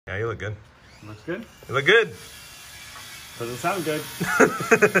Yeah, you look good. Looks good. You look good. Doesn't sound good.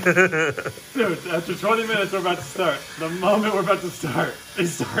 Dude, after 20 minutes, we're about to start. The moment we're about to start, they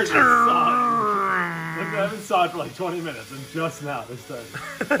start sawing. They haven't sawed for like 20 minutes, and just now they started.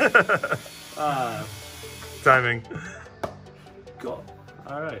 Timing. Cool.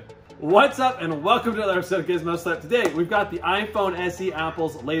 All right. What's up, and welcome to another episode of GizmoSlip. Today, we've got the iPhone SE,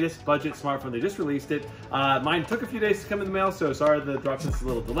 Apple's latest budget smartphone. They just released it. Mine took a few days to come in the mail, so sorry the drop is a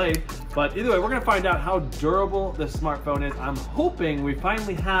little delayed. But either way, we're gonna find out how durable this smartphone is. I'm hoping we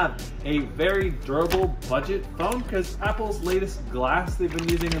finally have a very durable budget phone, because Apple's latest glass they've been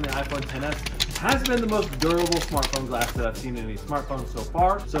using in the iPhone XS has been the most durable smartphone glass that I've seen in any smartphone so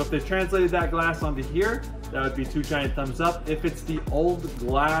far. So if they've translated that glass onto here, that would be 2 giant thumbs up. If it's the old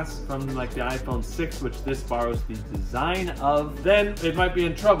glass from like the iPhone 6, which this borrows the design of, then it might be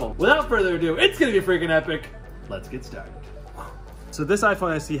in trouble. Without further ado, it's gonna be freaking epic. Let's get started. So this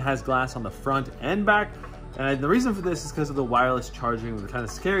iPhone SE has glass on the front and back. And the reason for this is because of the wireless charging. It was kind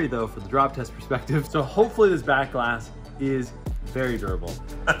of scary though for the drop test perspective. So hopefully this back glass is very durable.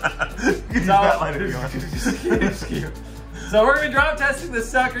 So we're gonna be drop testing this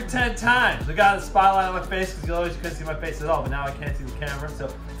sucker 10 times. We got a spotlight on my face because you always couldn't see my face at all, but now I can't see the camera. So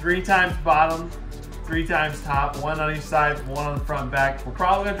 3 times bottom, 3 times top, 1 on each side, 1 on the front and back. We're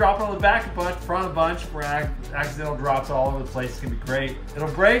probably gonna drop it on the back a bunch, front a bunch, for accidental drops all over the place. It's gonna be great. It'll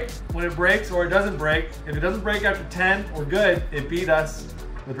break when it breaks, or it doesn't break. If it doesn't break after 10, we're good. It beat us.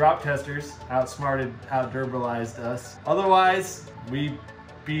 The drop testers outsmarted, out-durabilized us. Otherwise, we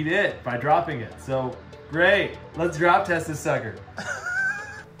beat it by dropping it. So great. Let's drop test this sucker.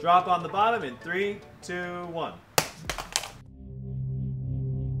 Drop on the bottom in 3, 2, 1.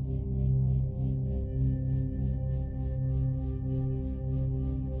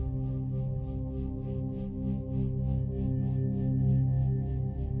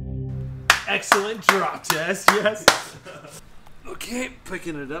 Excellent drop test, yes. Okay,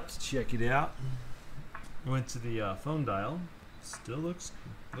 picking it up to check it out. Went to the phone dial. Still looks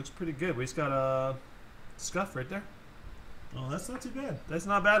pretty good. We just got a scuff right there. Oh, that's not too bad. That's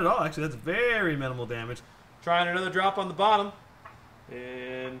not bad at all. Actually, that's very minimal damage. Trying another drop on the bottom.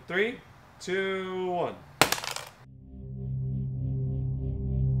 In 3, 2, 1.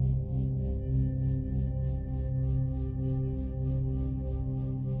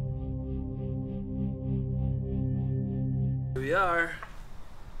 Here we are.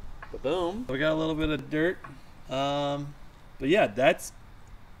 Boom. We got a little bit of dirt. But yeah, that's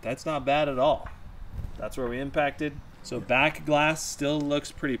not bad at all. That's where we impacted. So back glass still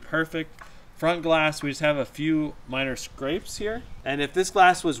looks pretty perfect. Front glass, we just have a few minor scrapes here. And if this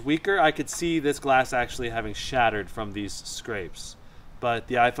glass was weaker, I could see this glass actually having shattered from these scrapes. But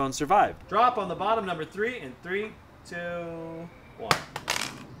the iPhone survived. Drop on the bottom, number 3, in 3, 2, 1.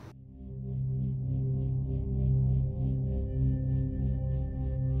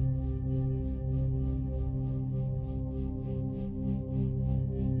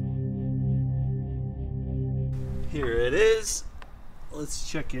 Here it is.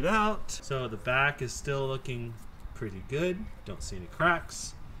 Let's check it out. So the back is still looking pretty good. Don't see any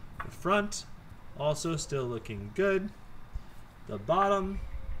cracks. The front also still looking good. The bottom,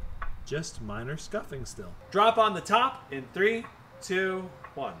 just minor scuffing still. Drop on the top in 3, 2,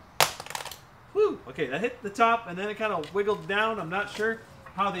 1. Whew. Okay, that hit the top and then it kind of wiggled down. I'm not sure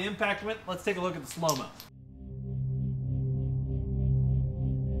how the impact went. Let's take a look at the slow-mo.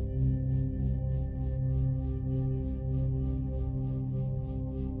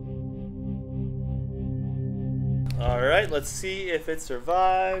 All right, let's see if it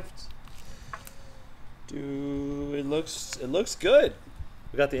survived. It looks good.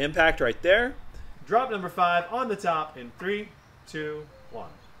 We got the impact right there. Drop number 5 on the top in 3, 2, 1.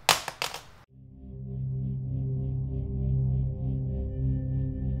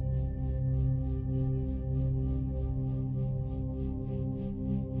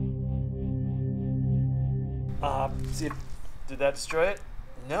 Did that destroy it?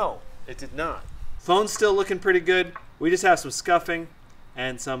 No, it did not. Phone's still looking pretty good. We just have some scuffing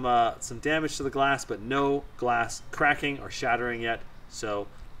and some damage to the glass, but no glass cracking or shattering yet. So,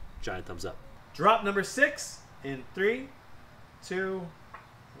 giant thumbs up. Drop number 6 in 3, 2,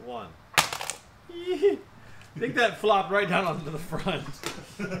 1. I think that flopped right down onto the front.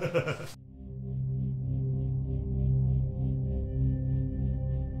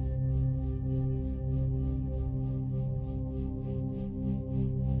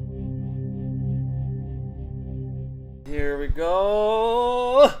 Here we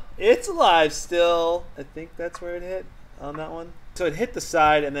go. It's alive still. I think that's where it hit on that one. So it hit the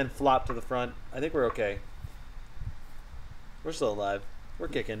side and then flopped to the front. I think we're okay. We're still alive. we're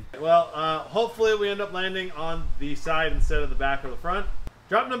kicking. Well, hopefully we end up landing on the side instead of the back or the front.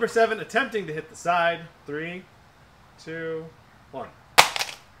 Drop number 7, attempting to hit the side. 3, 2, 1.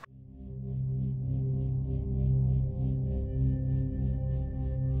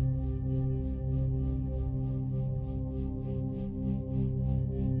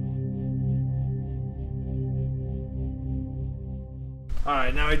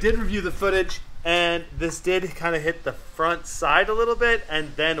 Alright, now I did review the footage, and this did kind of hit the front side a little bit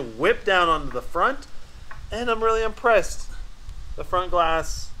and then whip down onto the front, and I'm really impressed. The front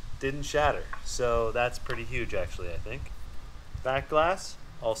glass didn't shatter, so that's pretty huge actually, I think. Back glass,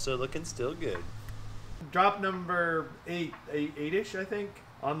 also looking still good. Drop number 8-ish, I think,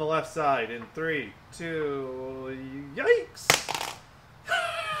 on the left side in 3, 2, yikes!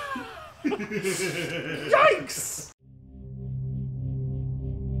 Yikes!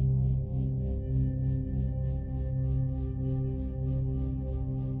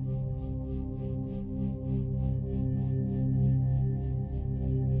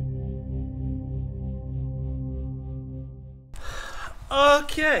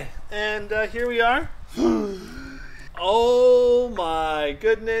 Okay, and here we are. Oh my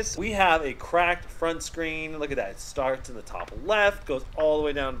goodness. We have a cracked front screen. Look at that. It starts in the top left, goes all the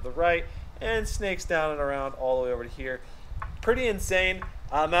way down to the right, and snakes down and around all the way over to here. Pretty insane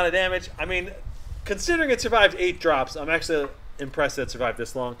amount of damage. I mean, considering it survived 8 drops, I'm actually impressed that it survived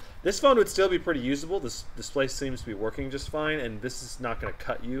this long. This phone would still be pretty usable. This display seems to be working just fine, and this is not going to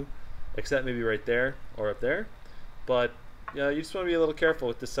cut you, except maybe right there or up there. But you just want to be a little careful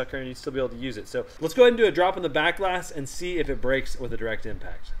with this sucker, and you'd still be able to use it. So let's go ahead and do a drop on the back glass and see if it breaks with a direct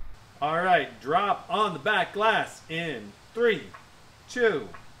impact. All right, drop on the back glass in 3, 2,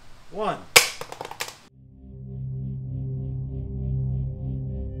 1.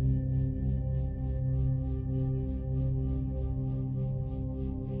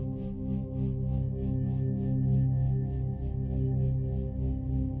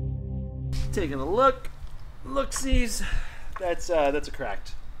 Taking a look. Look-sees. That's a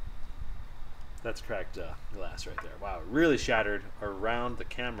cracked glass right there. Wow, it really shattered around the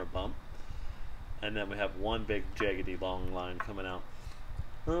camera bump, and then we have one big jaggedy long line coming out.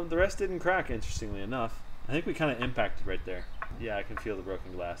 The rest didn't crack, interestingly enough. I think we kind of impacted right there. Yeah, I can feel the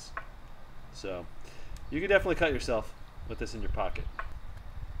broken glass. So you could definitely cut yourself with this in your pocket.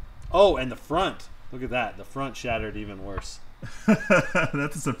 Oh, and the front. Look at that. The front shattered even worse.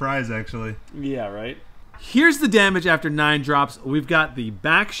 That's a surprise, actually. Yeah, right? Here's the damage after 9 drops. We've got the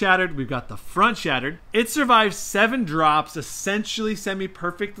back shattered. We've got the front shattered. It survived 7 drops, essentially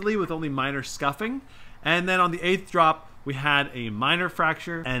semi-perfectly with only minor scuffing. And then on the 8th drop, we had a minor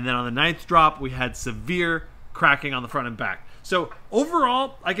fracture. And then on the 9th drop, we had severe cracking on the front and back. So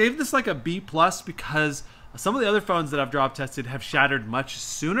overall, I gave this like a B+ because some of the other phones that I've drop tested have shattered much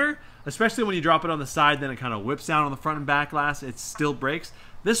sooner, especially when you drop it on the side, then it kind of whips down on the front and back glass. It still breaks.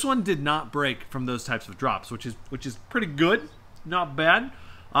 This one did not break from those types of drops, which is pretty good, not bad,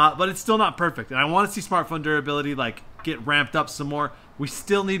 but it's still not perfect. And I want to see smartphone durability like get ramped up some more. We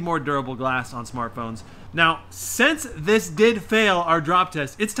still need more durable glass on smartphones. Now, since this did fail our drop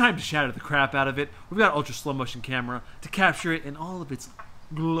test, it's time to shatter the crap out of it. We've got an ultra slow motion camera to capture it in all of its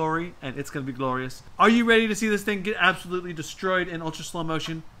glory, and it's going to be glorious. Are you ready to see this thing get absolutely destroyed in ultra slow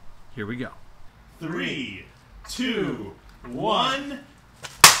motion? Here we go. 3, 2, 1.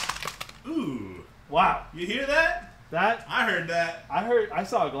 Ooh. Wow. You hear that? I heard that. I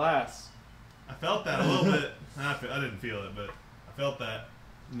saw a glass. I felt that a little bit. I didn't feel it, but I felt that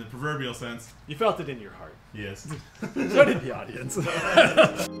in the proverbial sense. You felt it in your heart. Yes. So did the audience.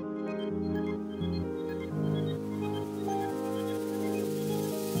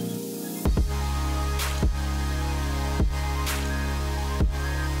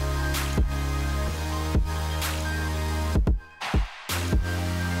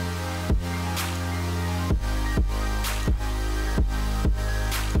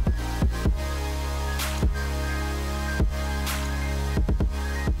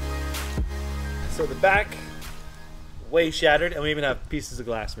 So the back, way shattered, and we even have pieces of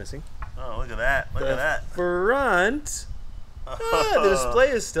glass missing. Oh, look at that. Look at that. Front, the display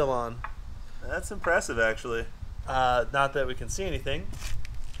is still on. That's impressive, actually. Not that we can see anything.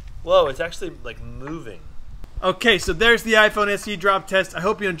 Whoa, it's actually like moving. Okay, so there's the iPhone SE drop test. I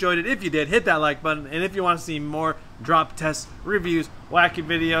hope you enjoyed it. If you did, hit that like button. And if you want to see more drop tests, reviews, wacky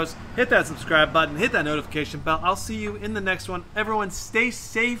videos, hit that subscribe button, hit that notification bell. I'll see you in the next one. Everyone stay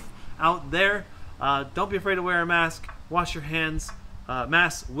safe out there. Don't be afraid to wear a mask. Wash your hands.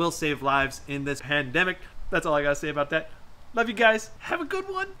 Masks will save lives in this pandemic. That's all I got to say about that. Love you guys. Have a good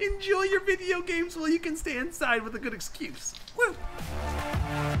one. Enjoy your video games while you can stay inside with a good excuse. Woo!